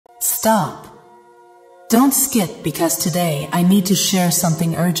Stop. Don't skip, because today I need to share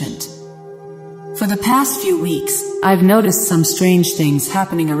something urgent. For the past few weeks, I've noticed some strange things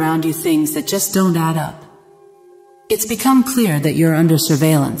happening around you, things that just don't add up. It's become clear that you're under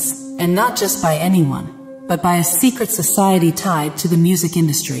surveillance, and not just by anyone, but by a secret society tied to the music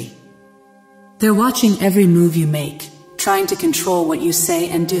industry. They're watching every move you make, trying to control what you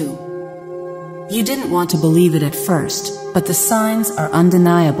say and do. You didn't want to believe it at first, but the signs are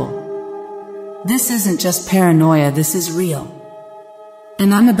undeniable. This isn't just paranoia, this is real.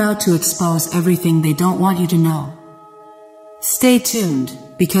 And I'm about to expose everything they don't want you to know. Stay tuned,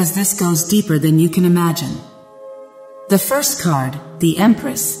 because this goes deeper than you can imagine. The first card, the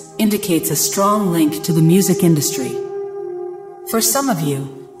Empress, indicates a strong link to the music industry. For some of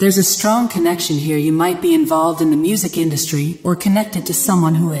you, there's a strong connection here. You might be involved in the music industry or connected to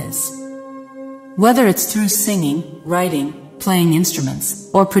someone who is. Whether it's through singing, writing, playing instruments,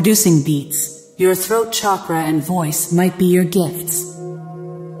 or producing beats, your throat chakra and voice might be your gifts.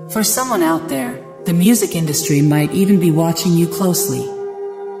 For someone out there, the music industry might even be watching you closely.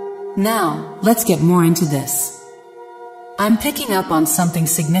 Now, let's get more into this. I'm picking up on something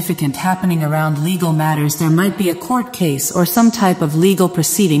significant happening around legal matters. There might be a court case or some type of legal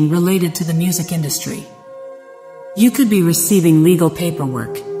proceeding related to the music industry. You could be receiving legal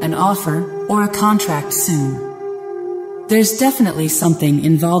paperwork, an offer, or a contract soon. There's definitely something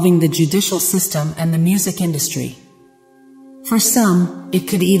involving the judicial system and the music industry. For some, it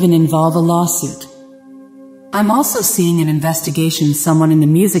could even involve a lawsuit. I'm also seeing an investigation. Someone in the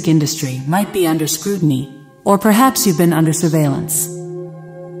music industry might be under scrutiny, or perhaps you've been under surveillance.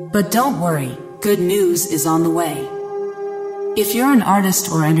 But don't worry, good news is on the way. If you're an artist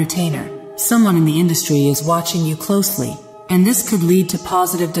or entertainer, someone in the industry is watching you closely, and this could lead to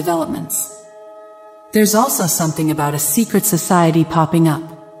positive developments. There's also something about a secret society popping up.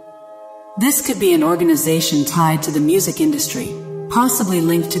 This could be an organization tied to the music industry, possibly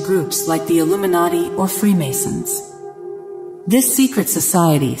linked to groups like the Illuminati or Freemasons. This secret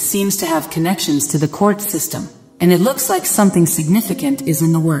society seems to have connections to the court system, and it looks like something significant is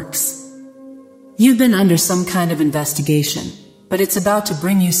in the works. You've been under some kind of investigation, but it's about to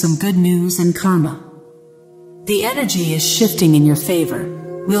bring you some good news and karma. The energy is shifting in your favor.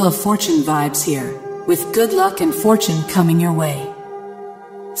 Wheel of Fortune vibes here, with good luck and fortune coming your way.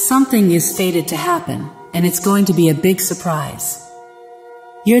 Something is fated to happen, and it's going to be a big surprise.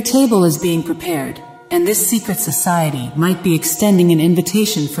 Your table is being prepared, and this secret society might be extending an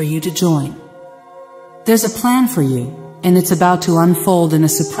invitation for you to join. There's a plan for you, and it's about to unfold in a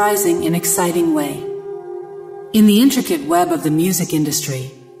surprising and exciting way. In the intricate web of the music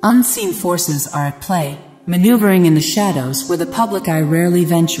industry, unseen forces are at play, maneuvering in the shadows where the public eye rarely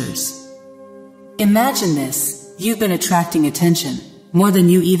ventures. Imagine this: you've been attracting attention, more than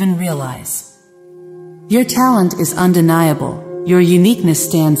you even realize. Your talent is undeniable, your uniqueness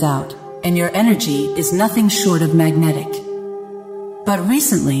stands out, and your energy is nothing short of magnetic. But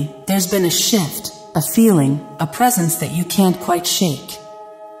recently, there's been a shift, a feeling, a presence that you can't quite shake.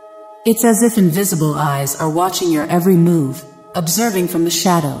 It's as if invisible eyes are watching your every move, observing from the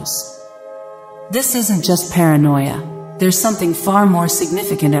shadows. This isn't just paranoia, there's something far more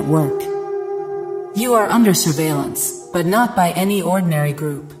significant at work. You are under surveillance, but not by any ordinary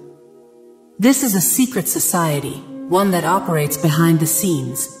group. This is a secret society, one that operates behind the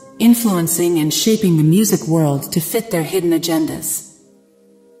scenes, influencing and shaping the music world to fit their hidden agendas.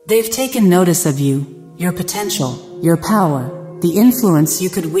 They've taken notice of you, your potential, your power, the influence you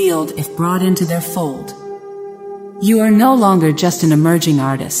could wield if brought into their fold. You are no longer just an emerging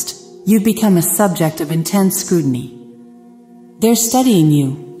artist, you've become a subject of intense scrutiny. They're studying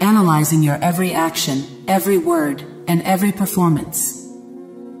you, analyzing your every action, every word, and every performance.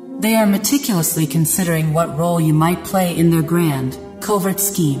 They are meticulously considering what role you might play in their grand, covert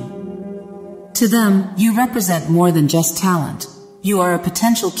scheme. To them, you represent more than just talent. You are a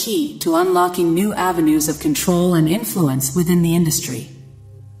potential key to unlocking new avenues of control and influence within the industry.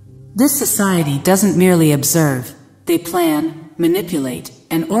 This society doesn't merely observe, they plan, manipulate,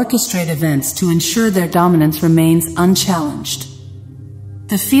 and orchestrate events to ensure their dominance remains unchallenged.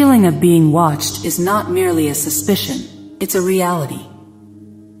 The feeling of being watched is not merely a suspicion, it's a reality.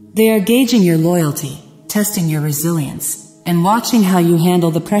 They are gauging your loyalty, testing your resilience, and watching how you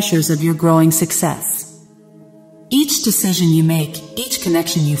handle the pressures of your growing success. Each decision you make, each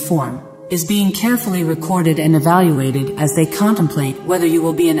connection you form, is being carefully recorded and evaluated as they contemplate whether you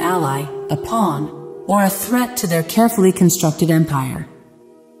will be an ally, a pawn, or a threat to their carefully constructed empire.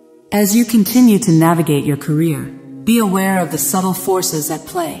 As you continue to navigate your career, be aware of the subtle forces at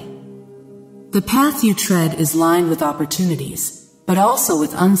play. The path you tread is lined with opportunities, but also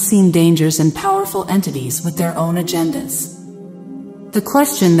with unseen dangers and powerful entities with their own agendas. The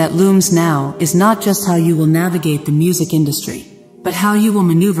question that looms now is not just how you will navigate the music industry, but how you will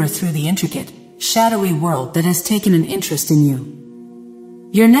maneuver through the intricate, shadowy world that has taken an interest in you.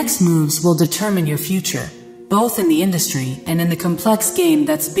 Your next moves will determine your future, both in the industry and in the complex game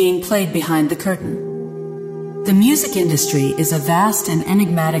that's being played behind the curtain. The music industry is a vast and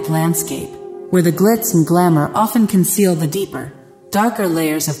enigmatic landscape, where the glitz and glamour often conceal the deeper, darker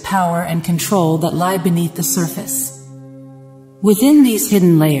layers of power and control that lie beneath the surface. Within these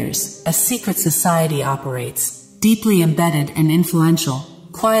hidden layers, a secret society operates, deeply embedded and influential,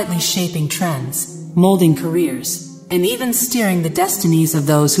 quietly shaping trends, molding careers, and even steering the destinies of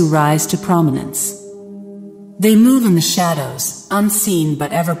those who rise to prominence. They move in the shadows, unseen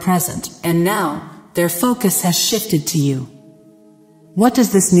but ever present, and now, their focus has shifted to you. What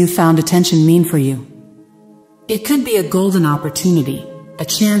does this newfound attention mean for you? It could be a golden opportunity, a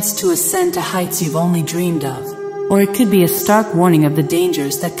chance to ascend to heights you've only dreamed of, or it could be a stark warning of the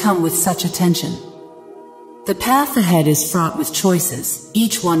dangers that come with such attention. The path ahead is fraught with choices,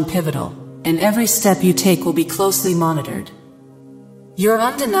 each one pivotal, and every step you take will be closely monitored. Your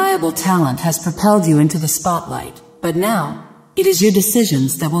undeniable talent has propelled you into the spotlight, but now, it is your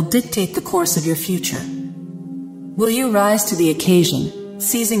decisions that will dictate the course of your future. Will you rise to the occasion,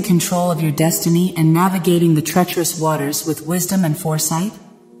 seizing control of your destiny and navigating the treacherous waters with wisdom and foresight?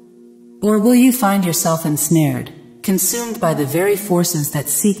 Or will you find yourself ensnared, consumed by the very forces that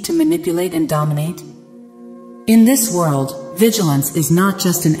seek to manipulate and dominate? In this world, vigilance is not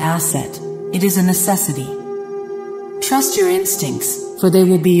just an asset, it is a necessity. Trust your instincts, for they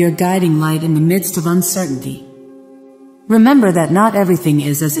will be your guiding light in the midst of uncertainty. Remember that not everything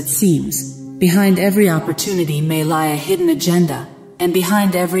is as it seems. Behind every opportunity may lie a hidden agenda, and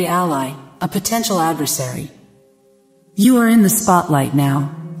behind every ally, a potential adversary. You are in the spotlight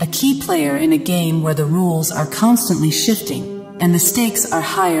now, a key player in a game where the rules are constantly shifting, and the stakes are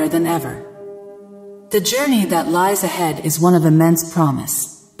higher than ever. The journey that lies ahead is one of immense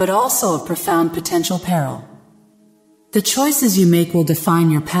promise, but also of profound potential peril. The choices you make will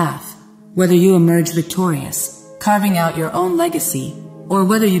define your path, whether you emerge victorious, carving out your own legacy, or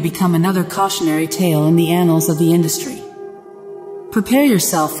whether you become another cautionary tale in the annals of the industry. Prepare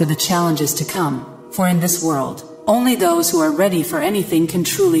yourself for the challenges to come, for in this world, only those who are ready for anything can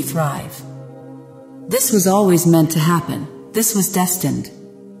truly thrive. This was always meant to happen. This was destined.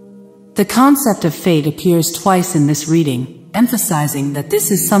 The concept of fate appears twice in this reading, emphasizing that this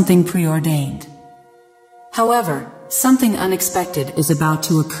is something preordained. However, something unexpected is about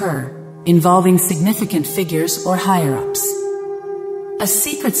to occur, involving significant figures or higher-ups. A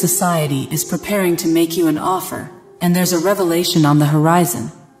secret society is preparing to make you an offer, and there's a revelation on the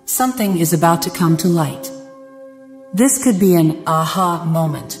horizon. Something is about to come to light. This could be an aha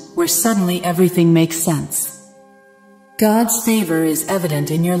moment, where suddenly everything makes sense. God's favor is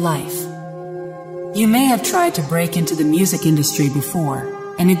evident in your life. You may have tried to break into the music industry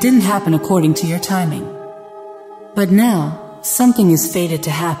before, and it didn't happen according to your timing. But now, something is fated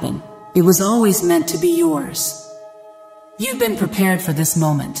to happen. It was always meant to be yours. You've been prepared for this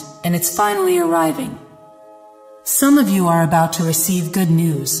moment, and it's finally arriving. Some of you are about to receive good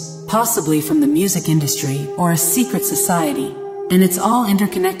news, possibly from the music industry or a secret society, and it's all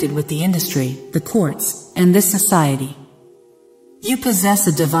interconnected with the industry, the courts, and this society. You possess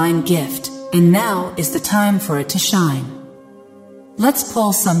a divine gift, and now is the time for it to shine. Let's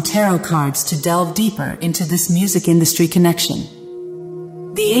pull some tarot cards to delve deeper into this music industry connection.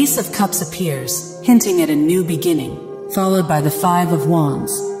 The Ace of Cups appears, hinting at a new beginning, followed by the Five of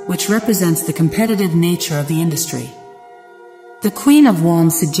Wands, which represents the competitive nature of the industry. The Queen of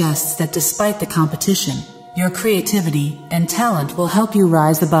Wands suggests that despite the competition, your creativity and talent will help you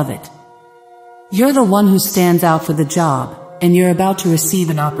rise above it. You're the one who stands out for the job, and you're about to receive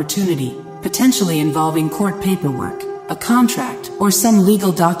an opportunity, potentially involving court paperwork, a contract, or some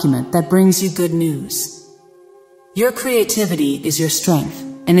legal document that brings you good news. Your creativity is your strength,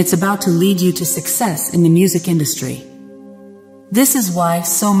 and it's about to lead you to success in the music industry. This is why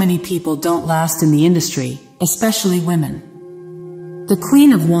so many people don't last in the industry, especially women. The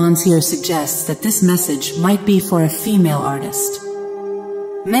Queen of Wands here suggests that this message might be for a female artist.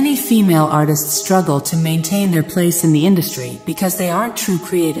 Many female artists struggle to maintain their place in the industry because they aren't true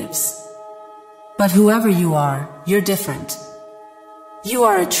creatives. But whoever you are, you're different. You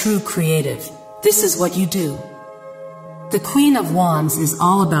are a true creative. This is what you do. The Queen of Wands is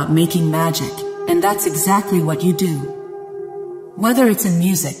all about making magic, and that's exactly what you do. Whether it's in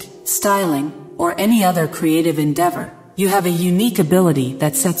music, styling, or any other creative endeavor, you have a unique ability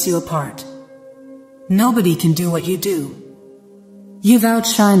that sets you apart. Nobody can do what you do. You've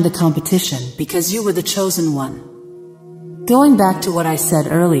outshined the competition because you were the chosen one. Going back to what I said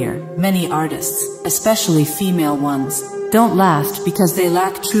earlier, many artists, especially female ones, don't last because they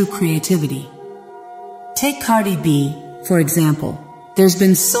lack true creativity. Take Cardi B, for example. There's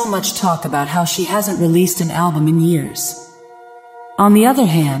been so much talk about how she hasn't released an album in years. On the other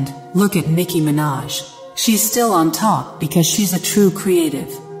hand, look at Nicki Minaj. She's still on top because she's a true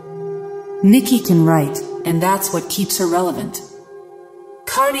creative. Nicki can write, and that's what keeps her relevant.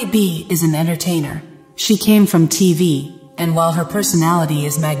 Cardi B is an entertainer. She came from TV, and while her personality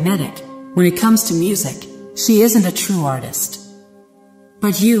is magnetic, when it comes to music, she isn't a true artist.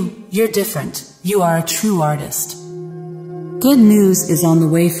 But you're different. You are a true artist. Good news is on the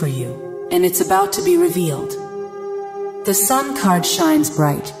way for you, and it's about to be revealed. The Sun card shines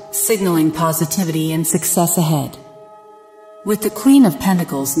bright, signaling positivity and success ahead. With the Queen of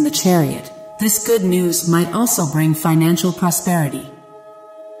Pentacles in the Chariot, this good news might also bring financial prosperity.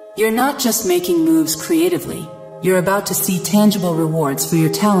 You're not just making moves creatively, you're about to see tangible rewards for your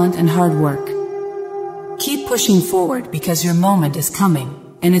talent and hard work. Keep pushing forward because your moment is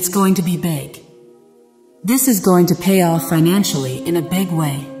coming, and it's going to be big. This is going to pay off financially in a big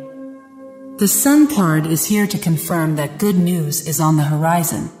way. The Sun card is here to confirm that good news is on the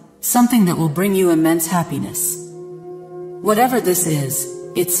horizon, something that will bring you immense happiness. Whatever this is,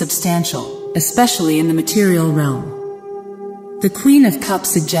 it's substantial, especially in the material realm. The Queen of Cups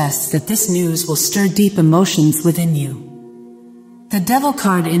suggests that this news will stir deep emotions within you. The Devil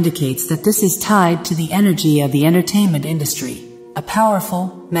card indicates that this is tied to the energy of the entertainment industry, a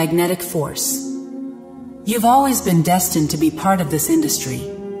powerful, magnetic force. You've always been destined to be part of this industry,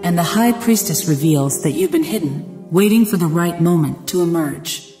 and the High Priestess reveals that you've been hidden, waiting for the right moment to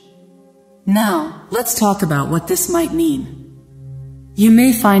emerge. Now, let's talk about what this might mean. You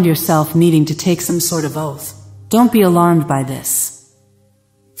may find yourself needing to take some sort of oath. Don't be alarmed by this.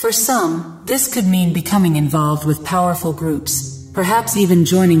 For some, this could mean becoming involved with powerful groups, perhaps even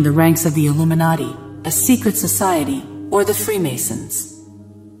joining the ranks of the Illuminati, a secret society, or the Freemasons.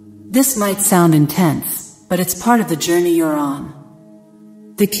 This might sound intense, but it's part of the journey you're on.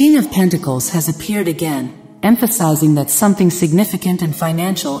 The King of Pentacles has appeared again, emphasizing that something significant and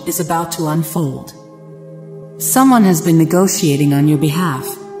financial is about to unfold. Someone has been negotiating on your behalf,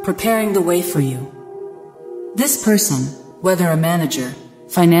 preparing the way for you. This person, whether a manager,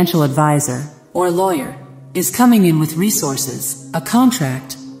 financial advisor, or lawyer, is coming in with resources, a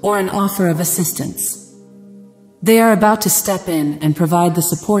contract, or an offer of assistance. They are about to step in and provide the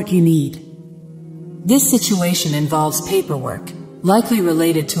support you need. This situation involves paperwork, likely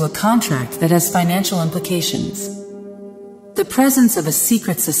related to a contract that has financial implications. The presence of a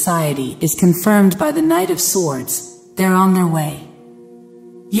secret society is confirmed by the Knight of Swords. They're on their way.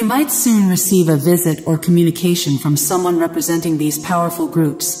 You might soon receive a visit or communication from someone representing these powerful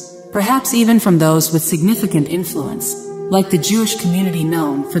groups, perhaps even from those with significant influence, like the Jewish community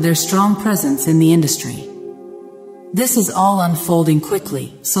known for their strong presence in the industry. This is all unfolding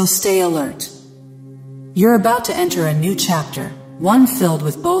quickly, so stay alert. You're about to enter a new chapter, one filled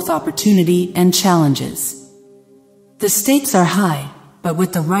with both opportunity and challenges. The stakes are high, but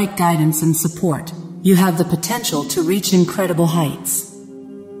with the right guidance and support, you have the potential to reach incredible heights.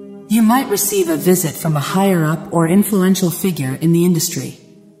 You might receive a visit from a higher-up or influential figure in the industry.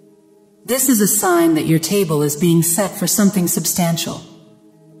 This is a sign that your table is being set for something substantial.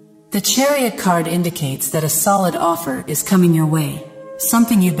 The Chariot card indicates that a solid offer is coming your way,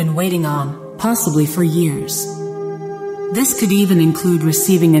 something you've been waiting on, possibly for years. This could even include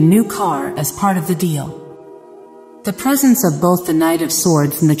receiving a new car as part of the deal. The presence of both the Knight of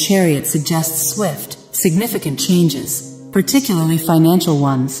Swords and the Chariot suggests swift, significant changes, particularly financial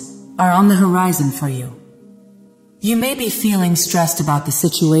ones, are on the horizon for you. You may be feeling stressed about the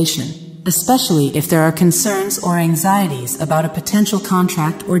situation, especially if there are concerns or anxieties about a potential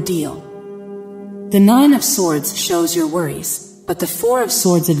contract or deal. The Nine of Swords shows your worries, but the Four of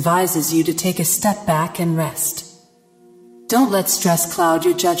Swords advises you to take a step back and rest. Don't let stress cloud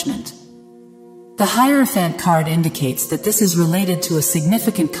your judgment. The Hierophant card indicates that this is related to a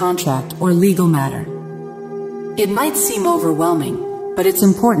significant contract or legal matter. It might seem overwhelming, but it's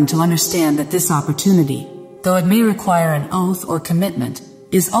important to understand that this opportunity, though it may require an oath or commitment,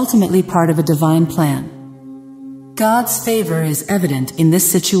 is ultimately part of a divine plan. God's favor is evident in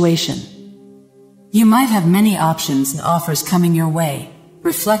this situation. You might have many options and offers coming your way,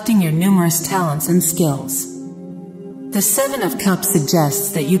 reflecting your numerous talents and skills. The Seven of Cups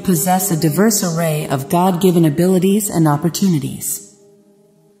suggests that you possess a diverse array of God-given abilities and opportunities.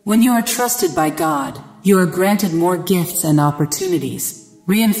 When you are trusted by God, you are granted more gifts and opportunities,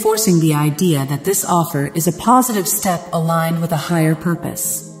 reinforcing the idea that this offer is a positive step aligned with a higher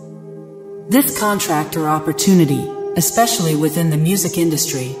purpose. This contract or opportunity, especially within the music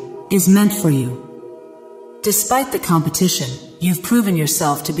industry, is meant for you. Despite the competition, you've proven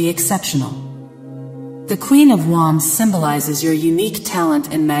yourself to be exceptional. The Queen of Wands symbolizes your unique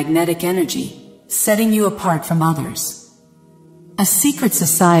talent and magnetic energy, setting you apart from others. A secret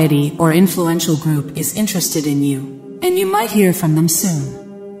society or influential group is interested in you, and you might hear from them soon.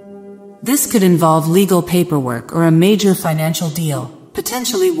 This could involve legal paperwork or a major financial deal,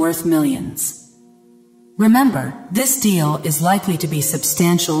 potentially worth millions. Remember, this deal is likely to be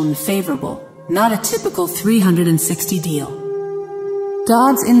substantial and favorable, not a typical 360 deal.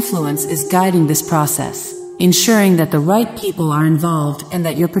 God's influence is guiding this process, ensuring that the right people are involved and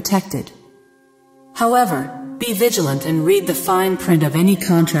that you're protected. However, be vigilant and read the fine print of any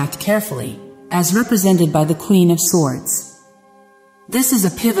contract carefully, as represented by the Queen of Swords. This is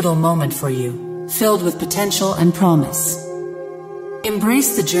a pivotal moment for you, filled with potential and promise.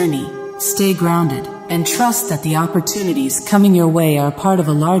 Embrace the journey, stay grounded, and trust that the opportunities coming your way are part of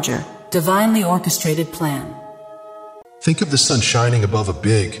a larger, divinely orchestrated plan. Think of the sun shining above a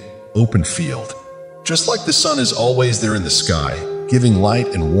big, open field. Just like the sun is always there in the sky, giving light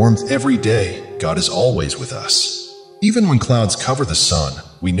and warmth every day, God is always with us. Even when clouds cover the sun,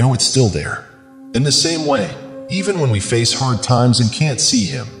 we know it's still there. In the same way, even when we face hard times and can't see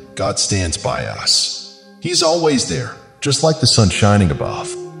Him, God stands by us. He's always there, just like the sun shining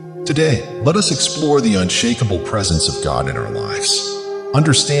above. Today, let us explore the unshakable presence of God in our lives,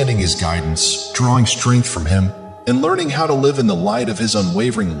 understanding His guidance, drawing strength from Him, and learning how to live in the light of His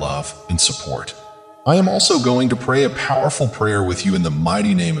unwavering love and support. I am also going to pray a powerful prayer with you in the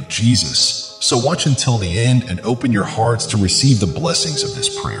mighty name of Jesus, so watch until the end and open your hearts to receive the blessings of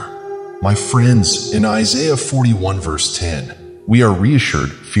this prayer. My friends, in Isaiah 41 verse 10, we are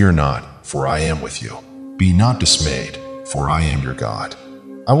reassured, "Fear not, for I am with you. Be not dismayed, for I am your God.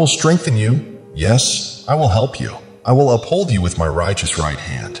 I will strengthen you. Yes, I will help you. I will uphold you with my righteous right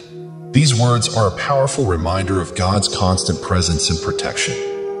hand." These words are a powerful reminder of God's constant presence and protection.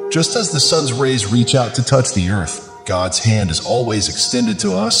 Just as the sun's rays reach out to touch the earth, God's hand is always extended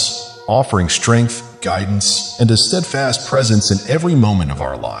to us, offering strength, guidance, and a steadfast presence in every moment of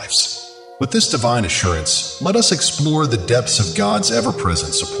our lives. With this divine assurance, let us explore the depths of God's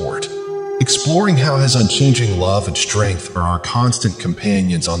ever-present support, exploring how His unchanging love and strength are our constant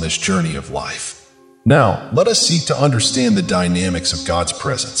companions on this journey of life. Now, let us seek to understand the dynamics of God's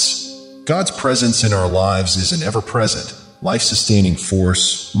presence. God's presence in our lives is an ever-present, life-sustaining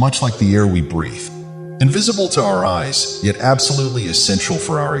force, much like the air we breathe. Invisible to our eyes, yet absolutely essential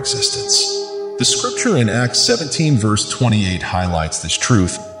for our existence. The scripture in Acts 17 verse 28 highlights this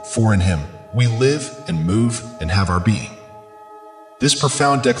truth, "For in Him we live and move and have our being." This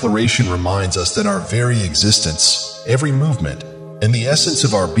profound declaration reminds us that our very existence, every movement, and the essence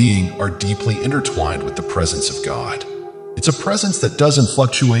of our being are deeply intertwined with the presence of God. It's a presence that doesn't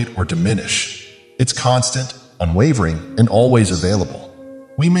fluctuate or diminish. It's constant, unwavering, and always available.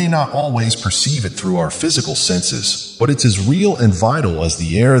 We may not always perceive it through our physical senses, but it's as real and vital as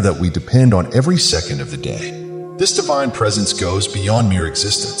the air that we depend on every second of the day. This divine presence goes beyond mere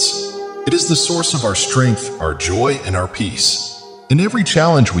existence. It is the source of our strength, our joy, and our peace. In every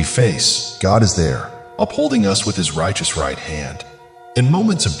challenge we face, God is there, upholding us with His righteous right hand. In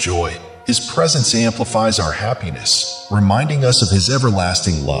moments of joy, His presence amplifies our happiness, reminding us of His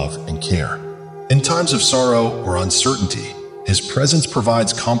everlasting love and care. In times of sorrow or uncertainty, His presence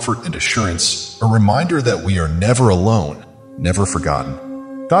provides comfort and assurance, a reminder that we are never alone, never forgotten.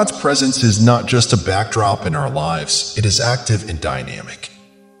 God's presence is not just a backdrop in our lives, it is active and dynamic.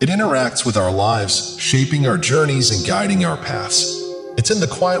 It interacts with our lives, shaping our journeys and guiding our paths. It's in the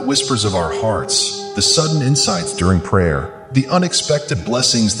quiet whispers of our hearts, the sudden insights during prayer, the unexpected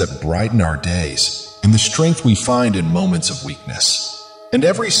blessings that brighten our days, and the strength we find in moments of weakness. And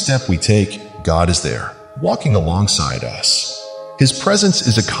every step we take, God is there, walking alongside us. His presence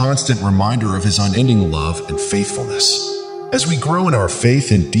is a constant reminder of His unending love and faithfulness. As we grow in our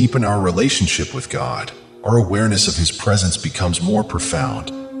faith and deepen our relationship with God, our awareness of His presence becomes more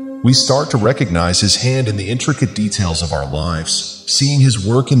profound. We start to recognize His hand in the intricate details of our lives, seeing His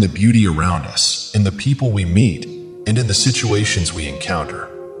work in the beauty around us, in the people we meet, and in the situations we encounter.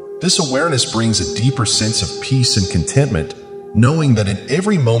 This awareness brings a deeper sense of peace and contentment, knowing that in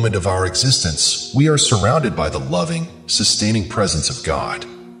every moment of our existence, we are surrounded by the loving, sustaining presence of God.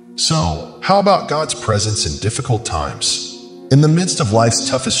 So, how about God's presence in difficult times? In the midst of life's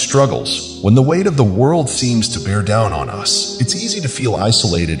toughest struggles, when the weight of the world seems to bear down on us, it's easy to feel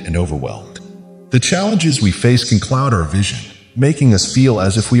isolated and overwhelmed. The challenges we face can cloud our vision, making us feel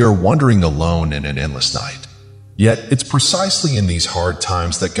as if we are wandering alone in an endless night. Yet, it's precisely in these hard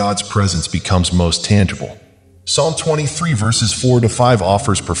times that God's presence becomes most tangible. Psalm 23 verses 4-5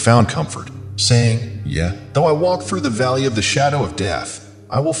 offers profound comfort, saying, "Yea, though I walk through the valley of the shadow of death,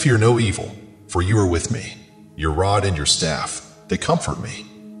 I will fear no evil, for you are with me. Your rod and your staff, they comfort me."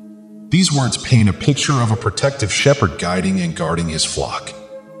 These words paint a picture of a protective shepherd guiding and guarding his flock.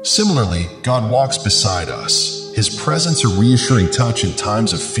 Similarly, God walks beside us, his presence a reassuring touch in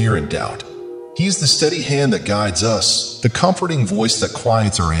times of fear and doubt. He is the steady hand that guides us, the comforting voice that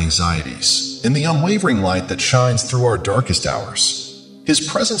quiets our anxieties, and the unwavering light that shines through our darkest hours. His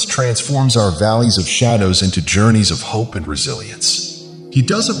presence transforms our valleys of shadows into journeys of hope and resilience. He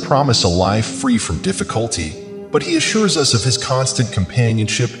doesn't promise a life free from difficulty, but he assures us of his constant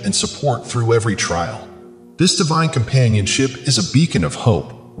companionship and support through every trial. This divine companionship is a beacon of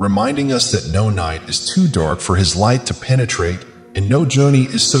hope, reminding us that no night is too dark for his light to penetrate, and no journey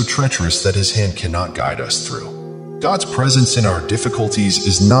is so treacherous that his hand cannot guide us through. God's presence in our difficulties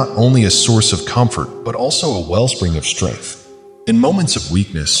is not only a source of comfort, but also a wellspring of strength. In moments of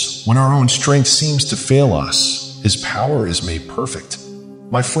weakness, when our own strength seems to fail us, his power is made perfect.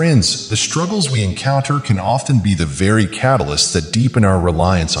 My friends, the struggles we encounter can often be the very catalysts that deepen our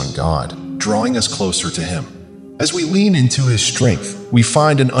reliance on God, drawing us closer to him. As we lean into his strength, we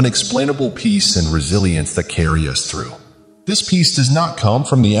find an unexplainable peace and resilience that carry us through. This peace does not come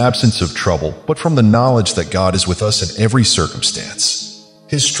from the absence of trouble, but from the knowledge that God is with us in every circumstance.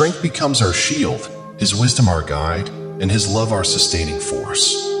 His strength becomes our shield, his wisdom our guide, and his love our sustaining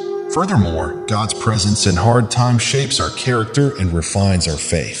force. Furthermore, God's presence in hard times shapes our character and refines our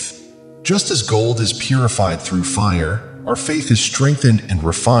faith. Just as gold is purified through fire, our faith is strengthened and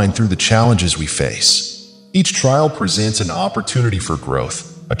refined through the challenges we face. Each trial presents an opportunity for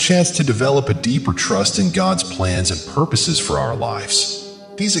growth, a chance to develop a deeper trust in God's plans and purposes for our lives.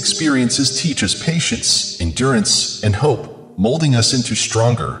 These experiences teach us patience, endurance, and hope, molding us into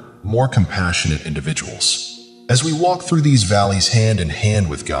stronger, more compassionate individuals. As we walk through these valleys hand in hand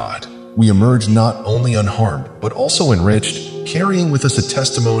with God, we emerge not only unharmed, but also enriched, carrying with us a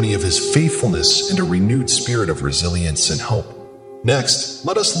testimony of his faithfulness and a renewed spirit of resilience and hope. Next,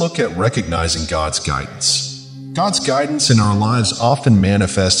 let us look at recognizing God's guidance. God's guidance in our lives often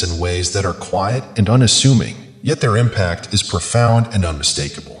manifests in ways that are quiet and unassuming, yet their impact is profound and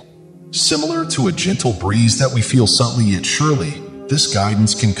unmistakable. Similar to a gentle breeze that we feel subtly yet surely, this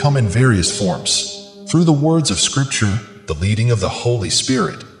guidance can come in various forms. Through the words of Scripture, the leading of the Holy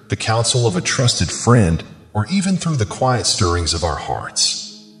Spirit, the counsel of a trusted friend, or even through the quiet stirrings of our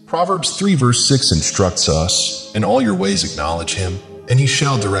hearts. Proverbs 3 verse 6 instructs us, "In all your ways acknowledge him, and he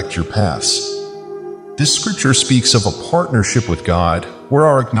shall direct your paths." This scripture speaks of a partnership with God, where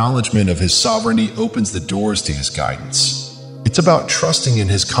our acknowledgement of his sovereignty opens the doors to his guidance. It's about trusting in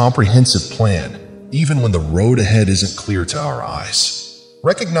his comprehensive plan, even when the road ahead isn't clear to our eyes.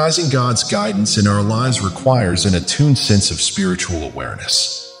 Recognizing God's guidance in our lives requires an attuned sense of spiritual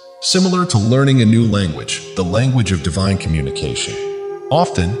awareness. Similar to learning a new language, the language of divine communication.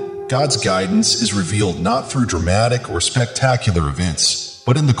 Often, God's guidance is revealed not through dramatic or spectacular events,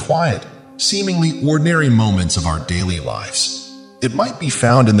 but in the quiet, seemingly ordinary moments of our daily lives. It might be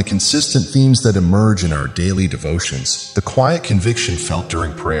found in the consistent themes that emerge in our daily devotions, the quiet conviction felt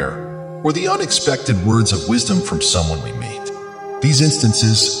during prayer, or the unexpected words of wisdom from someone we meet. These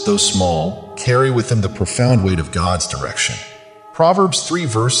instances, though small, carry with them the profound weight of God's direction. Proverbs 3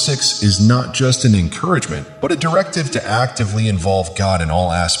 verse 6 is not just an encouragement, but a directive to actively involve God in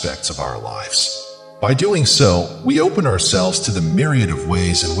all aspects of our lives. By doing so, we open ourselves to the myriad of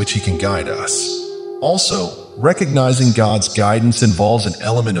ways in which he can guide us. Also, recognizing God's guidance involves an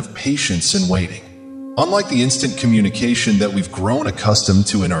element of patience and waiting. Unlike the instant communication that we've grown accustomed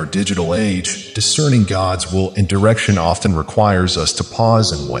to in our digital age, discerning God's will and direction often requires us to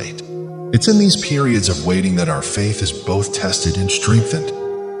pause and wait. It's in these periods of waiting that our faith is both tested and strengthened.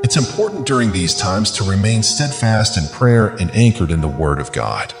 It's important during these times to remain steadfast in prayer and anchored in the Word of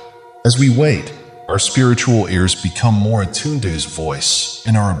God. As we wait, our spiritual ears become more attuned to his voice,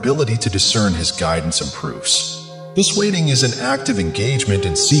 and our ability to discern his guidance improves. This waiting is an active engagement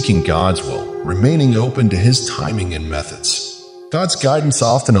in seeking God's will, remaining open to his timing and methods. God's guidance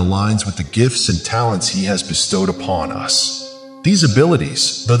often aligns with the gifts and talents he has bestowed upon us. These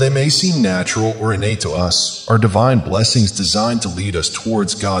abilities, though they may seem natural or innate to us, are divine blessings designed to lead us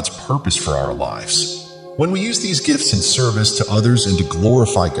towards God's purpose for our lives. When we use these gifts in service to others and to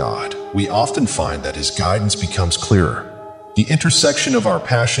glorify God, we often find that his guidance becomes clearer. The intersection of our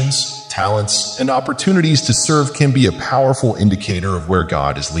passions, talents, and opportunities to serve can be a powerful indicator of where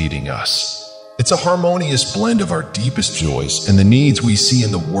God is leading us. It's a harmonious blend of our deepest joys and the needs we see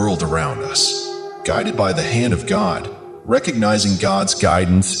in the world around us. Guided by the hand of God, recognizing God's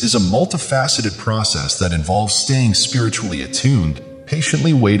guidance is a multifaceted process that involves staying spiritually attuned,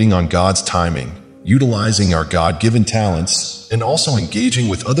 patiently waiting on God's timing, utilizing our God-given talents, and also engaging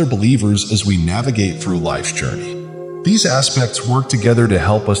with other believers as we navigate through life's journey. These aspects work together to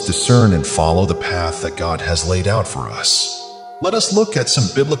help us discern and follow the path that God has laid out for us. Let us look at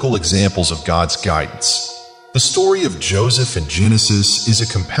some biblical examples of God's guidance. The story of Joseph in Genesis is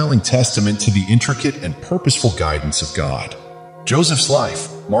a compelling testament to the intricate and purposeful guidance of God. Joseph's life,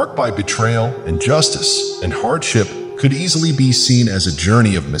 marked by betrayal, injustice, and hardship, could easily be seen as a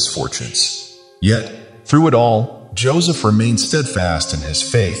journey of misfortunes. Yet, through it all, Joseph remained steadfast in his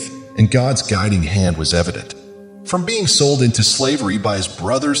faith, and God's guiding hand was evident. From being sold into slavery by his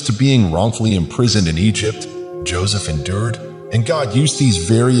brothers to being wrongfully imprisoned in Egypt, Joseph endured, and God used these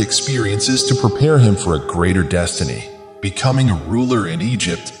very experiences to prepare him for a greater destiny, becoming a ruler in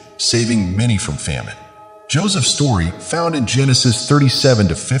Egypt, saving many from famine. Joseph's story, found in Genesis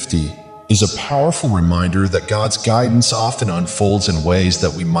 37-50, is a powerful reminder that God's guidance often unfolds in ways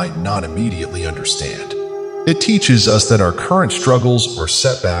that we might not immediately understand. It teaches us that our current struggles or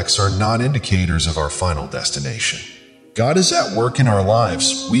setbacks are not indicators of our final destination. God is at work in our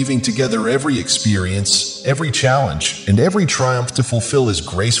lives, weaving together every experience, every challenge, and every triumph to fulfill His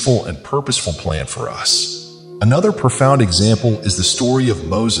graceful and purposeful plan for us. Another profound example is the story of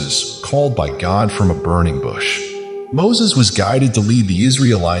Moses, called by God from a burning bush. Moses was guided to lead the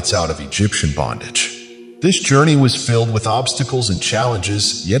Israelites out of Egyptian bondage. This journey was filled with obstacles and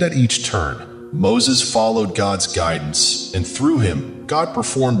challenges, yet at each turn, Moses followed God's guidance, and through him, God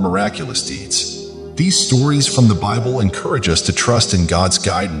performed miraculous deeds. These stories from the Bible encourage us to trust in God's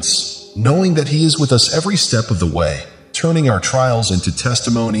guidance, knowing that He is with us every step of the way, turning our trials into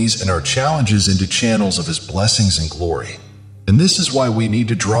testimonies and our challenges into channels of His blessings and glory. And this is why we need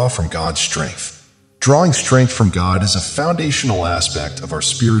to draw from God's strength. Drawing strength from God is a foundational aspect of our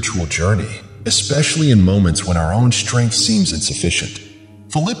spiritual journey, especially in moments when our own strength seems insufficient.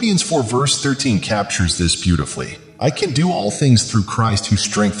 Philippians 4 verse 13 captures this beautifully. I can do all things through Christ who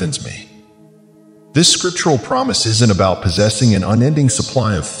strengthens me. This scriptural promise isn't about possessing an unending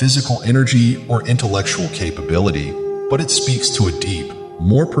supply of physical energy or intellectual capability, but it speaks to a deep,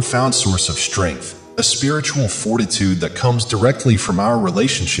 more profound source of strength, a spiritual fortitude that comes directly from our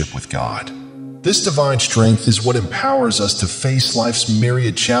relationship with God. This divine strength is what empowers us to face life's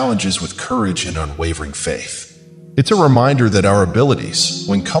myriad challenges with courage and unwavering faith. It's a reminder that our abilities,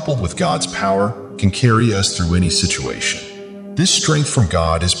 when coupled with God's power, can carry us through any situation. This strength from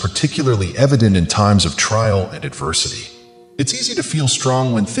God is particularly evident in times of trial and adversity. It's easy to feel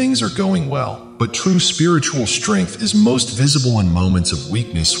strong when things are going well, but true spiritual strength is most visible in moments of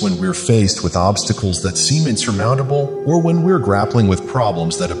weakness when we're faced with obstacles that seem insurmountable or when we're grappling with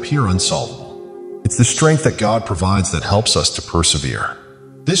problems that appear unsolvable. It's the strength that God provides that helps us to persevere.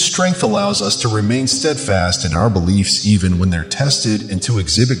 This strength allows us to remain steadfast in our beliefs even when they're tested and to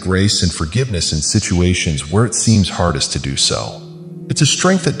exhibit grace and forgiveness in situations where it seems hardest to do so. It's a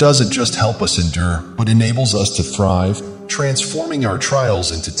strength that doesn't just help us endure, but enables us to thrive, transforming our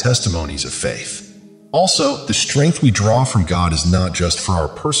trials into testimonies of faith. Also, the strength we draw from God is not just for our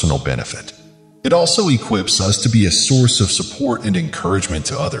personal benefit. It also equips us to be a source of support and encouragement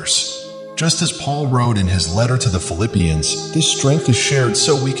to others. Just as Paul wrote in his letter to the Philippians, this strength is shared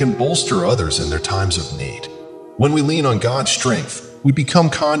so we can bolster others in their times of need. When we lean on God's strength, we become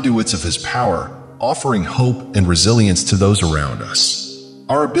conduits of His power, offering hope and resilience to those around us.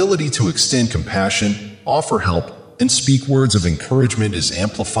 Our ability to extend compassion, offer help, and speak words of encouragement is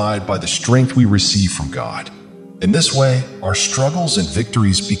amplified by the strength we receive from God. In this way, our struggles and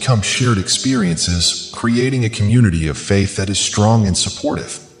victories become shared experiences, creating a community of faith that is strong and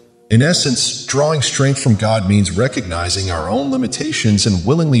supportive. In essence, drawing strength from God means recognizing our own limitations and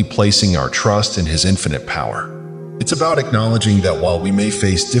willingly placing our trust in His infinite power. It's about acknowledging that while we may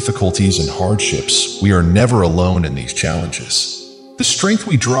face difficulties and hardships, we are never alone in these challenges. The strength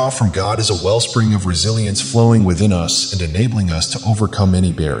we draw from God is a wellspring of resilience flowing within us and enabling us to overcome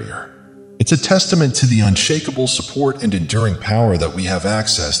any barrier. It's a testament to the unshakable support and enduring power that we have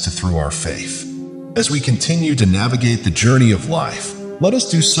access to through our faith. As we continue to navigate the journey of life, let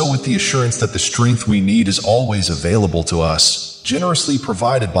us do so with the assurance that the strength we need is always available to us, generously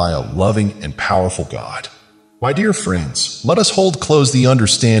provided by a loving and powerful God. My dear friends, let us hold close the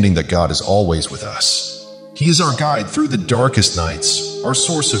understanding that God is always with us. He is our guide through the darkest nights, our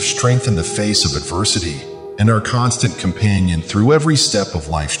source of strength in the face of adversity, and our constant companion through every step of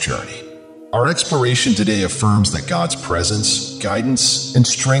life's journey. Our exploration today affirms that God's presence, guidance, and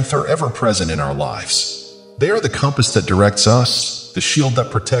strength are ever present in our lives. They are the compass that directs us, the shield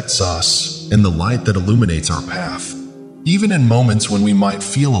that protects us, and the light that illuminates our path. Even in moments when we might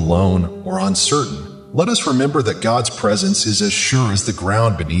feel alone or uncertain, let us remember that God's presence is as sure as the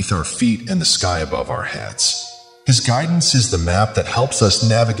ground beneath our feet and the sky above our heads. His guidance is the map that helps us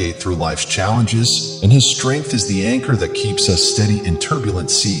navigate through life's challenges, and His strength is the anchor that keeps us steady in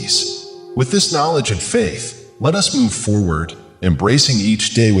turbulent seas. With this knowledge and faith, let us move forward, embracing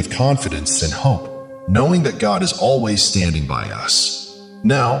each day with confidence and hope, knowing that God is always standing by us.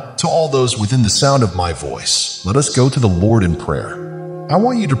 Now, to all those within the sound of my voice, let us go to the Lord in prayer. I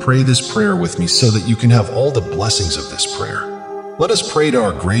want you to pray this prayer with me so that you can have all the blessings of this prayer. Let us pray to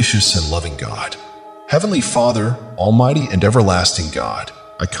our gracious and loving God. Heavenly Father, Almighty and everlasting God,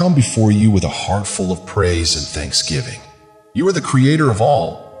 I come before you with a heart full of praise and thanksgiving. You are the creator of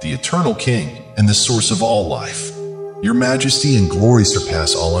all, the eternal King, and the source of all life. Your majesty and glory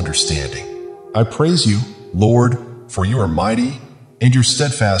surpass all understanding. I praise you, Lord, for you are mighty, and your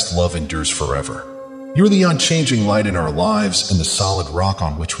steadfast love endures forever. You are the unchanging light in our lives and the solid rock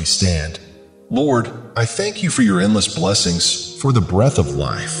on which we stand. Lord, I thank you for your endless blessings, for the breath of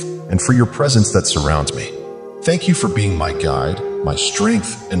life, and for your presence that surrounds me. Thank you for being my guide, my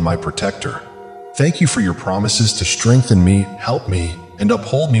strength, and my protector. Thank you for your promises to strengthen me, help me, and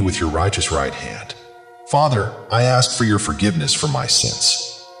uphold me with your righteous right hand. Father, I ask for your forgiveness for my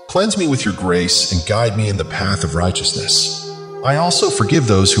sins. Cleanse me with your grace and guide me in the path of righteousness. I also forgive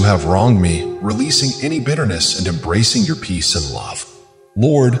those who have wronged me, releasing any bitterness and embracing your peace and love.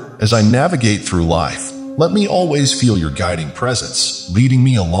 Lord, as I navigate through life, let me always feel your guiding presence, leading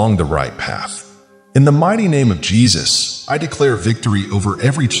me along the right path. In the mighty name of Jesus, I declare victory over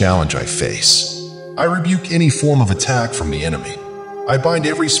every challenge I face. I rebuke any form of attack from the enemy. I bind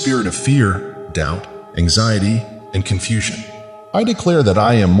every spirit of fear, doubt, anxiety, and confusion. I declare that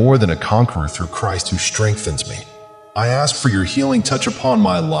I am more than a conqueror through Christ who strengthens me. I ask for your healing touch upon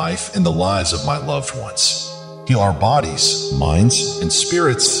my life and the lives of my loved ones. Heal our bodies, minds, and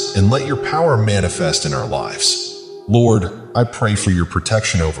spirits, and let your power manifest in our lives. Lord, I pray for your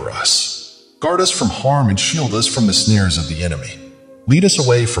protection over us. Guard us from harm and shield us from the snares of the enemy. Lead us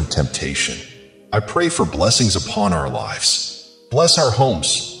away from temptation. I pray for blessings upon our lives. Bless our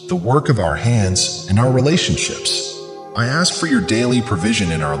homes, the work of our hands, and our relationships. I ask for your daily provision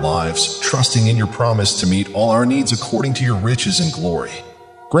in our lives, trusting in your promise to meet all our needs according to your riches and glory.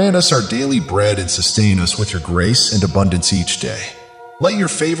 Grant us our daily bread and sustain us with your grace and abundance each day. Let your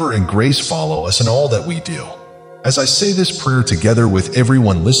favor and grace follow us in all that we do. As I say this prayer together with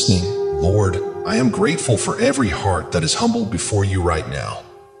everyone listening, Lord, I am grateful for every heart that is humbled before you right now.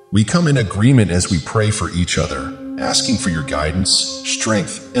 We come in agreement as we pray for each other, asking for your guidance,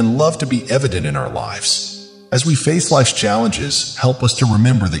 strength, and love to be evident in our lives. As we face life's challenges, help us to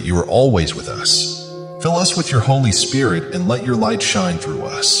remember that you are always with us. Fill us with your Holy Spirit and let your light shine through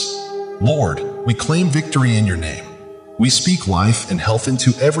us. Lord, we claim victory in your name. We speak life and health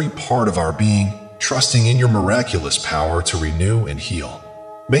into every part of our being, trusting in your miraculous power to renew and heal.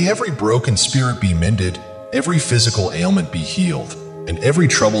 May every broken spirit be mended, every physical ailment be healed, and every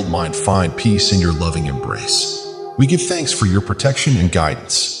troubled mind find peace in your loving embrace. We give thanks for your protection and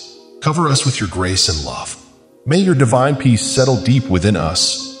guidance. Cover us with your grace and love. May your divine peace settle deep within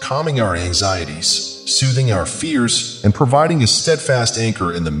us, calming our anxieties, soothing our fears, and providing a steadfast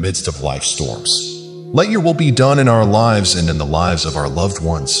anchor in the midst of life's storms. Let your will be done in our lives and in the lives of our loved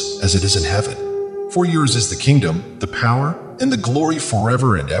ones, as it is in heaven. For yours is the kingdom, the power, and the glory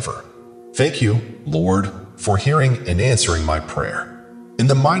forever and ever. Thank you, Lord, for hearing and answering my prayer. In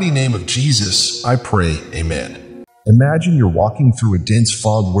the mighty name of Jesus, I pray, amen. Imagine you're walking through a dense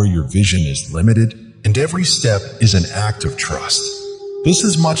fog where your vision is limited, and every step is an act of trust. This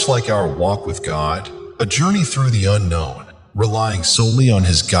is much like our walk with God, a journey through the unknown, relying solely on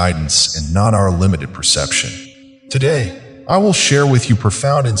His guidance and not our limited perception. Today, I will share with you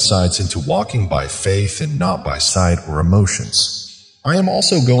profound insights into walking by faith and not by sight or emotions. I am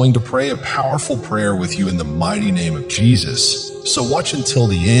also going to pray a powerful prayer with you in the mighty name of Jesus, so watch until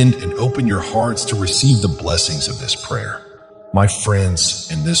the end and open your hearts to receive the blessings of this prayer. My friends,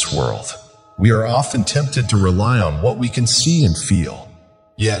 in this world, we are often tempted to rely on what we can see and feel.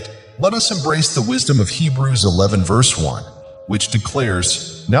 Yet, let us embrace the wisdom of Hebrews 11 verse 1, which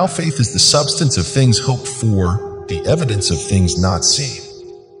declares, "Now faith is the substance of things hoped for, the evidence of things not seen."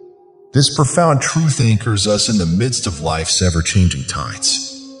 This profound truth anchors us in the midst of life's ever-changing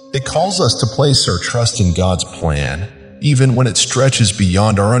tides. It calls us to place our trust in God's plan, even when it stretches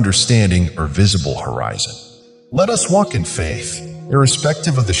beyond our understanding or visible horizon. Let us walk in faith,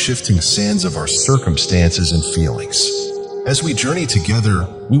 irrespective of the shifting sands of our circumstances and feelings. As we journey together,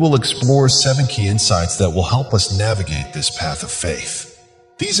 we will explore 7 key insights that will help us navigate this path of faith.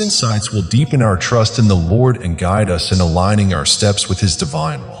 These insights will deepen our trust in the Lord and guide us in aligning our steps with His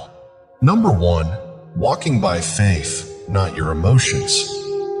divine will. Number 1. Walking by faith, not your emotions.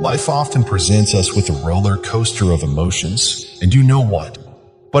 Life often presents us with a roller coaster of emotions, and you know what?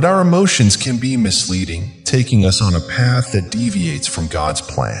 But our emotions can be misleading, taking us on a path that deviates from God's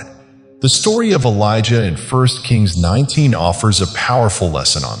plan. The story of Elijah in 1 Kings 19 offers a powerful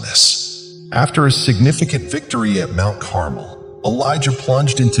lesson on this. After a significant victory at Mount Carmel, Elijah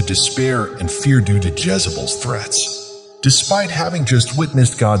plunged into despair and fear due to Jezebel's threats. Despite having just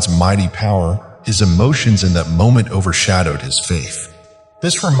witnessed God's mighty power, his emotions in that moment overshadowed his faith.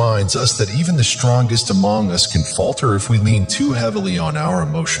 This reminds us that even the strongest among us can falter if we lean too heavily on our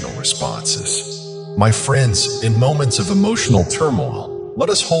emotional responses. My friends, in moments of emotional turmoil, let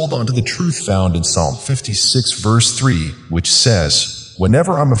us hold on to the truth found in Psalm 56 verse 3, which says,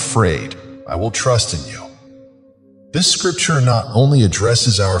 "Whenever I'm afraid, I will trust in you." This scripture not only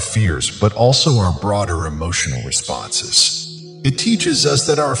addresses our fears, but also our broader emotional responses. It teaches us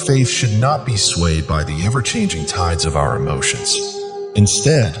that our faith should not be swayed by the ever-changing tides of our emotions.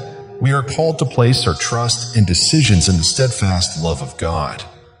 Instead, we are called to place our trust and decisions in the steadfast love of God,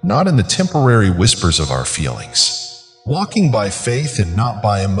 not in the temporary whispers of our feelings. Walking by faith and not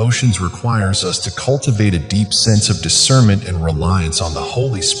by emotions requires us to cultivate a deep sense of discernment and reliance on the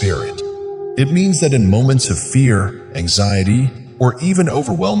Holy Spirit. It means that in moments of fear, anxiety, or even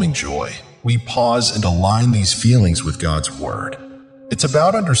overwhelming joy, we pause and align these feelings with God's Word. It's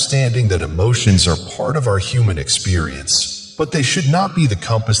about understanding that emotions are part of our human experience, but they should not be the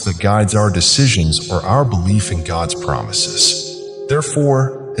compass that guides our decisions or our belief in God's promises.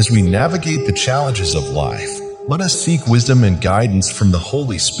 Therefore, as we navigate the challenges of life, let us seek wisdom and guidance from the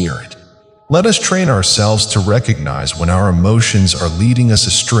Holy Spirit. Let us train ourselves to recognize when our emotions are leading us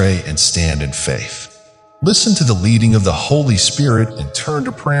astray and stand in faith. Listen to the leading of the Holy Spirit and turn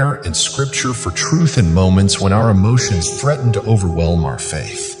to prayer and Scripture for truth in moments when our emotions threaten to overwhelm our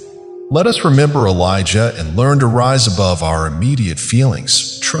faith. Let us remember Elijah and learn to rise above our immediate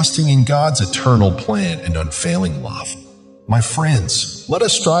feelings, trusting in God's eternal plan and unfailing love. My friends, let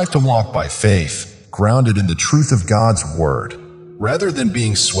us strive to walk by faith, grounded in the truth of God's Word, rather than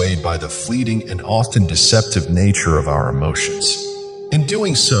being swayed by the fleeting and often deceptive nature of our emotions. In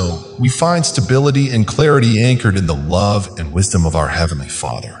doing so, we find stability and clarity anchored in the love and wisdom of our Heavenly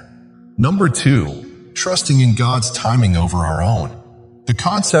Father. Number 2, trusting in God's timing over our own. The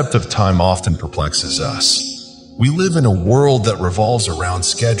concept of time often perplexes us. We live in a world that revolves around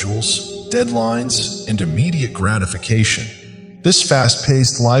schedules, deadlines, and immediate gratification. This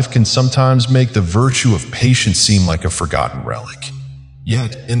fast-paced life can sometimes make the virtue of patience seem like a forgotten relic.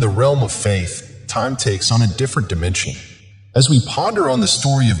 Yet, in the realm of faith, time takes on a different dimension. As we ponder on the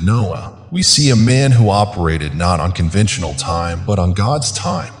story of Noah, we see a man who operated not on conventional time, but on God's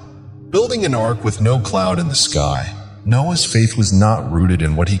time. Building an ark with no cloud in the sky, Noah's faith was not rooted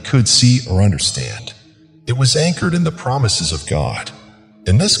in what he could see or understand. It was anchored in the promises of God.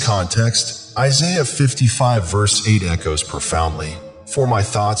 In this context, Isaiah 55 verse 8 echoes profoundly, "For my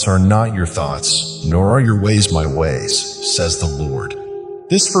thoughts are not your thoughts, nor are your ways my ways, says the Lord."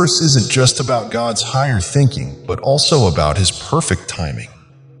 This verse isn't just about God's higher thinking, but also about His perfect timing.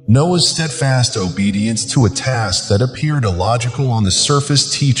 Noah's steadfast obedience to a task that appeared illogical on the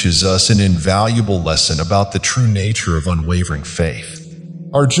surface teaches us an invaluable lesson about the true nature of unwavering faith.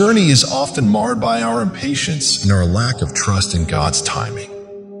 Our journey is often marred by our impatience and our lack of trust in God's timing.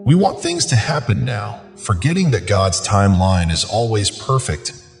 We want things to happen now, forgetting that God's timeline is always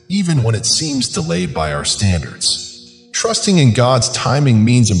perfect, even when it seems delayed by our standards. Trusting in God's timing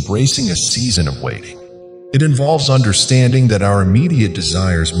means embracing a season of waiting. It involves understanding that our immediate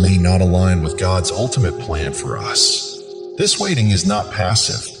desires may not align with God's ultimate plan for us. This waiting is not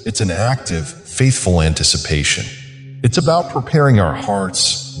passive, it's an active, faithful anticipation. It's about preparing our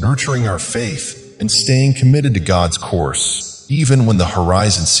hearts, nurturing our faith, and staying committed to God's course, even when the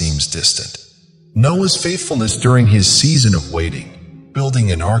horizon seems distant. Noah's faithfulness during his season of waiting, building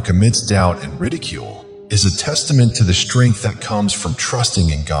an ark amidst doubt and ridicule, is a testament to the strength that comes from trusting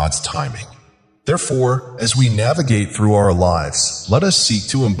in God's timing. Therefore, as we navigate through our lives, let us seek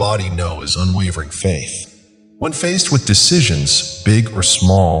to embody Noah's unwavering faith. When faced with decisions, big or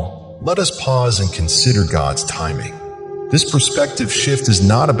small, let us pause and consider God's timing. This perspective shift is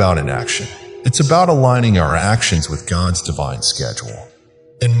not about inaction. It's about aligning our actions with God's divine schedule.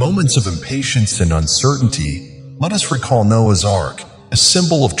 In moments of impatience and uncertainty, let us recall Noah's Ark, a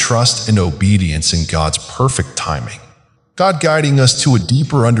symbol of trust and obedience in God's perfect timing. God guiding us to a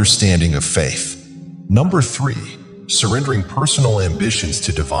deeper understanding of faith. Number 3. Surrendering personal ambitions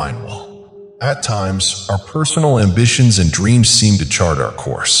to divine will. At times, our personal ambitions and dreams seem to chart our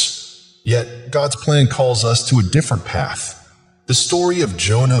course. Yet, God's plan calls us to a different path. The story of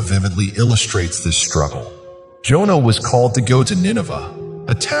Jonah vividly illustrates this struggle. Jonah was called to go to Nineveh,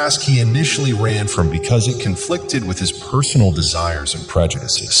 a task he initially ran from because it conflicted with his personal desires and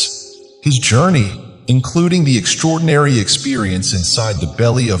prejudices. His journey, including the extraordinary experience inside the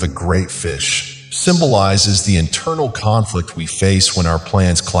belly of a great fish, symbolizes the internal conflict we face when our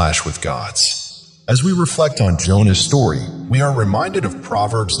plans clash with God's. As we reflect on Jonah's story, we are reminded of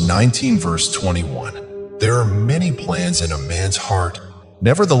Proverbs 19 verse 21. There are many plans in a man's heart.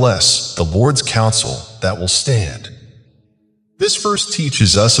 Nevertheless, the Lord's counsel that will stand. This verse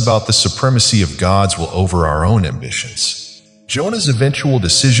teaches us about the supremacy of God's will over our own ambitions. Jonah's eventual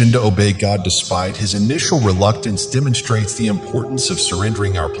decision to obey God despite his initial reluctance demonstrates the importance of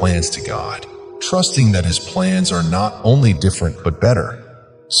surrendering our plans to God, trusting that his plans are not only different but better.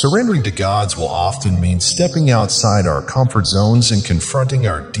 Surrendering to God's will often mean stepping outside our comfort zones and confronting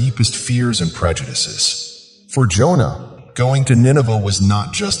our deepest fears and prejudices. For Jonah, going to Nineveh was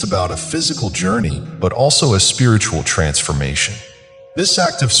not just about a physical journey, but also a spiritual transformation. This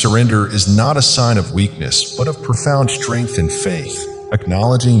act of surrender is not a sign of weakness, but of profound strength and faith,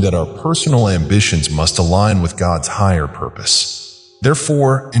 acknowledging that our personal ambitions must align with God's higher purpose.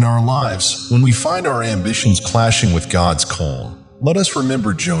 Therefore, in our lives, when we find our ambitions clashing with God's call, let us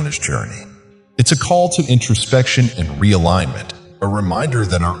remember Jonah's journey. It's a call to introspection and realignment, a reminder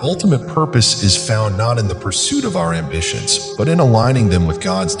that our ultimate purpose is found not in the pursuit of our ambitions, but in aligning them with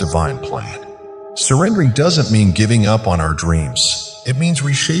God's divine plan. Surrendering doesn't mean giving up on our dreams. It means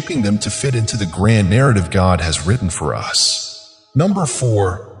reshaping them to fit into the grand narrative God has written for us. Number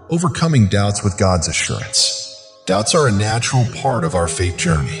 4, overcoming doubts with God's assurance. Doubts are a natural part of our faith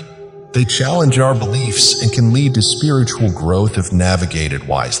journey. They challenge our beliefs and can lead to spiritual growth if navigated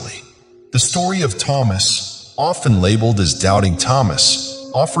wisely. The story of Thomas, often labeled as Doubting Thomas,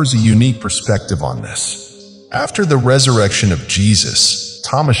 offers a unique perspective on this. After the resurrection of Jesus,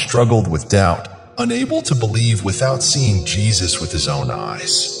 Thomas struggled with doubt, unable to believe without seeing Jesus with his own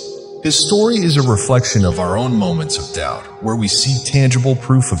eyes. His story is a reflection of our own moments of doubt, where we see tangible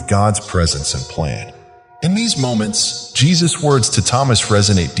proof of God's presence and plan. In these moments, Jesus' words to Thomas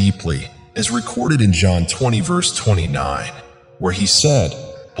resonate deeply, as recorded in John 20 verse 29, where he said,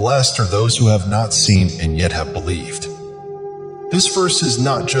 "Blessed are those who have not seen and yet have believed." This verse is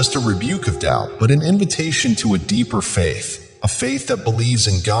not just a rebuke of doubt, but an invitation to a deeper faith, a faith that believes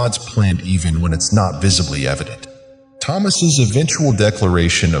in God's plan even when it's not visibly evident. Thomas's eventual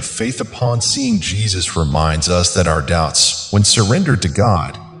declaration of faith upon seeing Jesus reminds us that our doubts, when surrendered to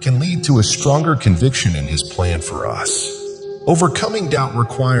God, can lead to a stronger conviction in His plan for us. Overcoming doubt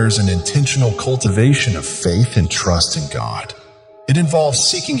requires an intentional cultivation of faith and trust in God. It involves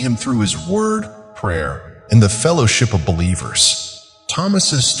seeking Him through His Word, prayer, and the fellowship of believers.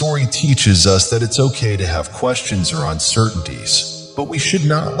 Thomas's story teaches us that it's okay to have questions or uncertainties, but we should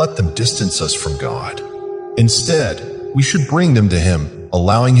not let them distance us from God. Instead, we should bring them to Him,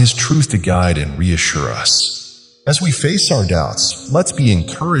 allowing His truth to guide and reassure us. As we face our doubts, let's be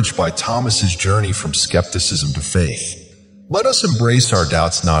encouraged by Thomas's journey from skepticism to faith. Let us embrace our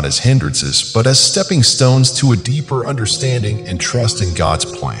doubts not as hindrances, but as stepping stones to a deeper understanding and trust in God's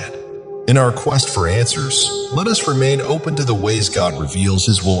plan. In our quest for answers, let us remain open to the ways God reveals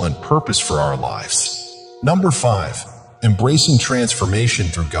His will and purpose for our lives. Number 5, embracing transformation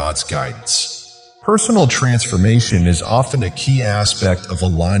through God's guidance. Personal transformation is often a key aspect of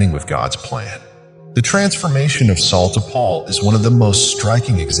aligning with God's plan. The transformation of Saul to Paul is one of the most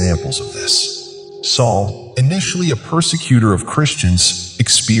striking examples of this. Saul, initially a persecutor of Christians,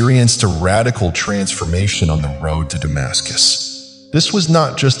 experienced a radical transformation on the road to Damascus. This was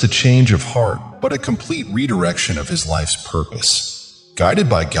not just a change of heart, but a complete redirection of his life's purpose. Guided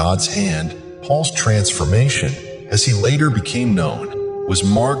by God's hand, Paul's transformation, as he later became known, was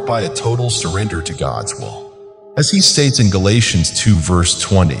marked by a total surrender to God's will. As he states in Galatians 2 verse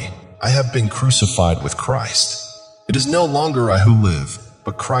 20, "I have been crucified with Christ. It is no longer I who live,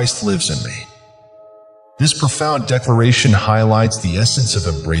 but Christ lives in me." This profound declaration highlights the essence of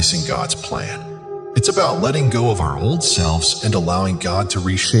embracing God's plan. It's about letting go of our old selves and allowing God to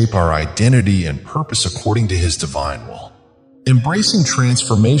reshape our identity and purpose according to His divine will. Embracing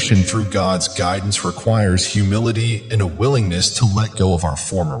transformation through God's guidance requires humility and a willingness to let go of our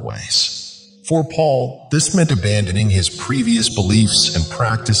former ways. For Paul, this meant abandoning his previous beliefs and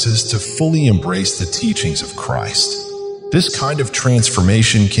practices to fully embrace the teachings of Christ. This kind of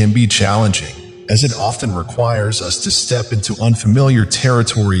transformation can be challenging, as it often requires us to step into unfamiliar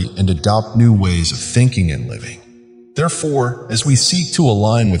territory and adopt new ways of thinking and living. Therefore, as we seek to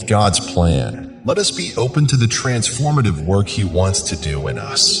align with God's plan, let us be open to the transformative work He wants to do in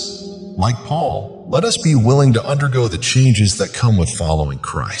us. Like Paul, let us be willing to undergo the changes that come with following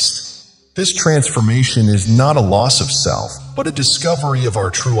Christ. This transformation is not a loss of self, but a discovery of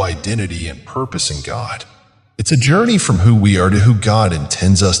our true identity and purpose in God. It's a journey from who we are to who God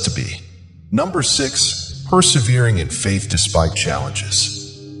intends us to be. Number 6, persevering in faith despite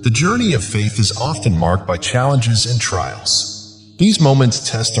challenges. The journey of faith is often marked by challenges and trials. These moments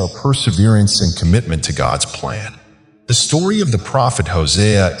test our perseverance and commitment to God's plan. The story of the prophet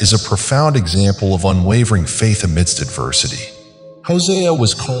Hosea is a profound example of unwavering faith amidst adversity. Hosea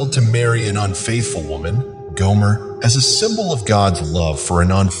was called to marry an unfaithful woman, Gomer, as a symbol of God's love for an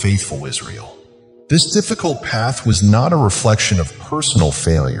unfaithful Israel. This difficult path was not a reflection of personal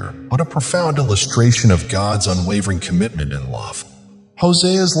failure, but a profound illustration of God's unwavering commitment and love.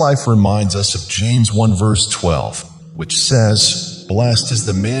 Hosea's life reminds us of James 1 verse 12, which says, "Blessed is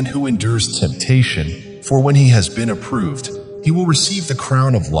the man who endures temptation, for when he has been approved, he will receive the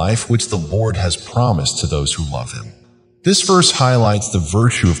crown of life which the Lord has promised to those who love him." This verse highlights the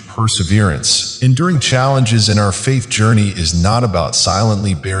virtue of perseverance. Enduring challenges in our faith journey is not about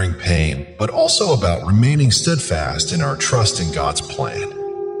silently bearing pain, but also about remaining steadfast in our trust in God's plan.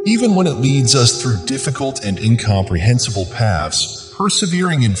 Even when it leads us through difficult and incomprehensible paths,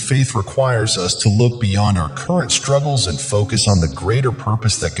 persevering in faith requires us to look beyond our current struggles and focus on the greater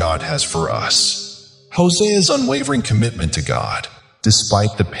purpose that God has for us. Hosea's unwavering commitment to God,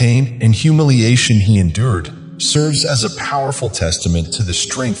 despite the pain and humiliation he endured, serves as a powerful testament to the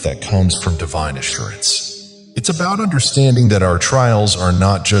strength that comes from divine assurance. It's about understanding that our trials are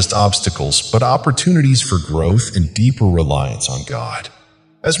not just obstacles, but opportunities for growth and deeper reliance on God.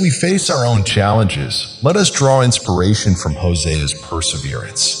 As we face our own challenges, let us draw inspiration from Hosea's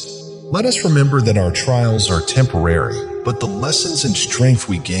perseverance. Let us remember that our trials are temporary, but the lessons and strength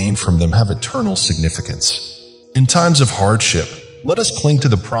we gain from them have eternal significance. In times of hardship, let us cling to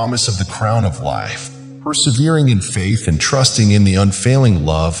the promise of the crown of life, persevering in faith and trusting in the unfailing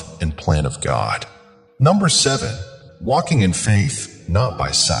love and plan of God. Number 7, walking in faith, not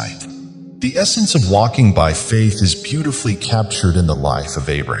by sight. The essence of walking by faith is beautifully captured in the life of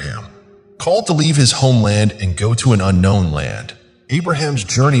Abraham. Called to leave his homeland and go to an unknown land, Abraham's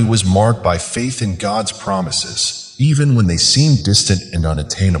journey was marked by faith in God's promises, even when they seemed distant and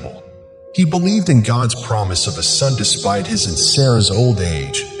unattainable. He believed in God's promise of a son despite his and Sarah's old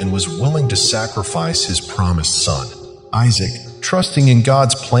age and was willing to sacrifice his promised son, Isaac, trusting in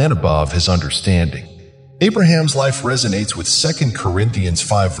God's plan above his understanding. Abraham's life resonates with 2 Corinthians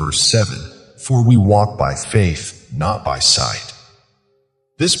 5 verse 7, "For we walk by faith, not by sight."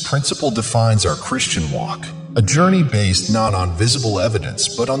 This principle defines our Christian walk, a journey based not on visible evidence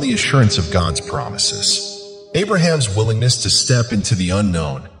but on the assurance of God's promises. Abraham's willingness to step into the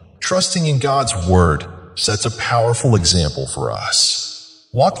unknown, trusting in God's word, sets a powerful example for us.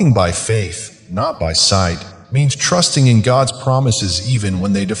 Walking by faith, not by sight, means trusting in God's promises even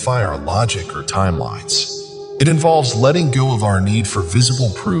when they defy our logic or timelines. It involves letting go of our need for visible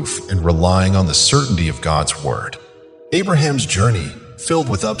proof and relying on the certainty of God's word. Abraham's journey, filled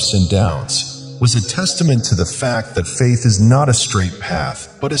with ups and downs, was a testament to the fact that faith is not a straight path,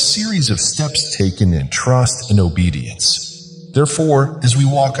 but a series of steps taken in trust and obedience. Therefore, as we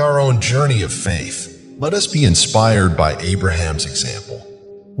walk our own journey of faith, let us be inspired by Abraham's example.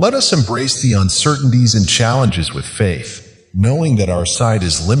 Let us embrace the uncertainties and challenges with faith, knowing that our sight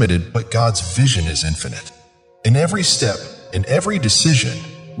is limited but God's vision is infinite. In every step, in every decision,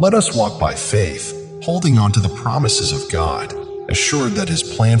 let us walk by faith, holding on to the promises of God, assured that His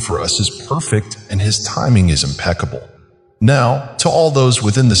plan for us is perfect and His timing is impeccable. Now, to all those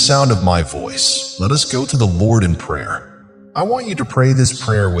within the sound of my voice, let us go to the Lord in prayer. I want you to pray this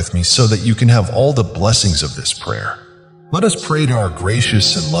prayer with me so that you can have all the blessings of this prayer. Let us pray to our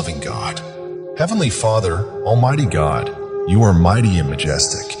gracious and loving God. Heavenly Father, Almighty God, you are mighty and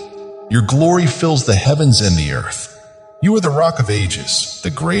majestic. Your glory fills the heavens and the earth. You are the Rock of Ages, the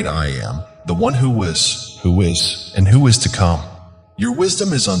great I Am, the one who was, and who is to come. Your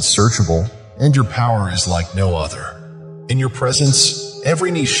wisdom is unsearchable, and your power is like no other. In your presence,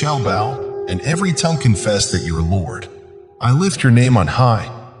 every knee shall bow, and every tongue confess that you are Lord. I lift your name on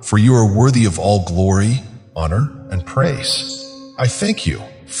high, for you are worthy of all glory, honor, and praise. I thank you,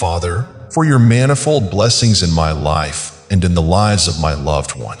 Father, for your manifold blessings in my life and in the lives of my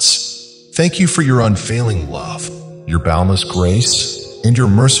loved ones. Thank you for your unfailing love, your boundless grace, and your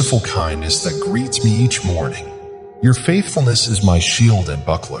merciful kindness that greets me each morning. Your faithfulness is my shield and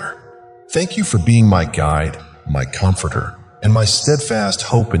buckler. Thank you for being my guide, my comforter, and my steadfast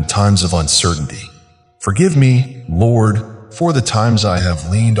hope in times of uncertainty. Forgive me, Lord, for the times I have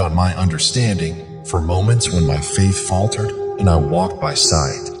leaned on my understanding, for moments when my faith faltered and I walked by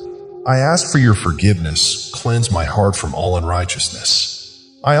sight. I ask for your forgiveness, cleanse my heart from all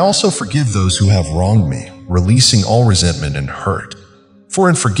unrighteousness. I also forgive those who have wronged me, releasing all resentment and hurt. For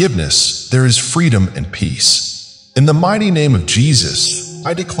in forgiveness there is freedom and peace. In the mighty name of Jesus,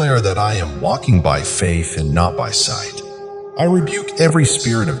 I declare that I am walking by faith and not by sight. I rebuke every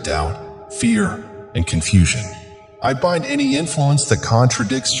spirit of doubt, fear, and confusion. I bind any influence that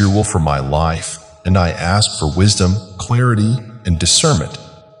contradicts your will for my life, and I ask for wisdom, clarity, and discernment.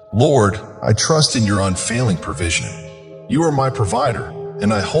 Lord, I trust in your unfailing provision. You are my provider,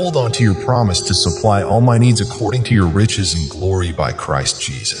 and I hold on to your promise to supply all my needs according to your riches and glory by Christ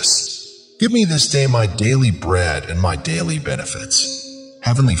Jesus. Give me this day my daily bread and my daily benefits.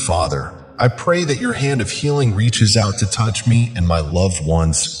 Heavenly Father, I pray that your hand of healing reaches out to touch me and my loved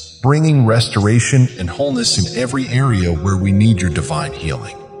ones, bringing restoration and wholeness in every area where we need your divine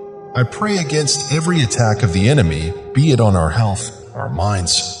healing. I pray against every attack of the enemy, be it on our health, our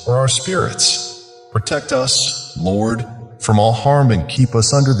minds, or our spirits. Protect us, Lord, from all harm and keep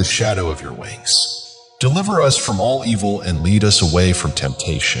us under the shadow of your wings. Deliver us from all evil and lead us away from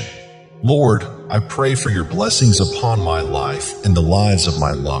temptation. Lord, I pray for your blessings upon my life and the lives of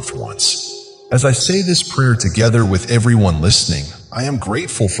my loved ones. As I say this prayer together with everyone listening, I am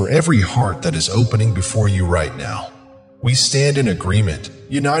grateful for every heart that is opening before you right now. We stand in agreement,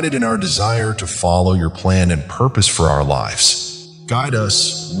 united in our desire to follow your plan and purpose for our lives. Guide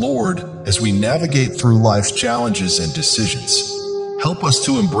us, Lord, as we navigate through life's challenges and decisions. Help us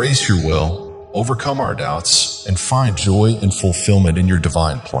to embrace your will, overcome our doubts, and find joy and fulfillment in your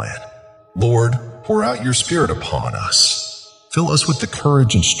divine plan. Lord, pour out your Spirit upon us. Fill us with the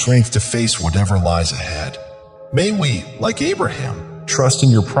courage and strength to face whatever lies ahead. May we, like Abraham, trust in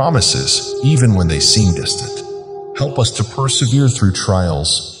your promises even when they seem distant. Help us to persevere through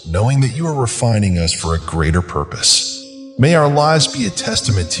trials, knowing that you are refining us for a greater purpose. May our lives be a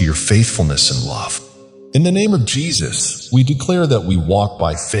testament to your faithfulness and love. In the name of Jesus, we declare that we walk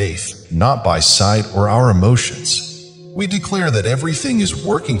by faith, not by sight or our emotions. We declare that everything is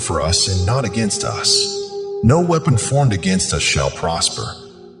working for us and not against us. No weapon formed against us shall prosper.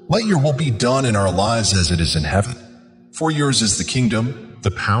 Let your will be done in our lives as it is in heaven. For yours is the kingdom,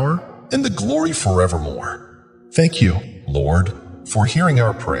 the power, and the glory forevermore. Thank you, Lord, for hearing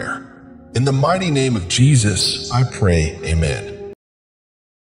our prayer. In the mighty name of Jesus, I pray, amen.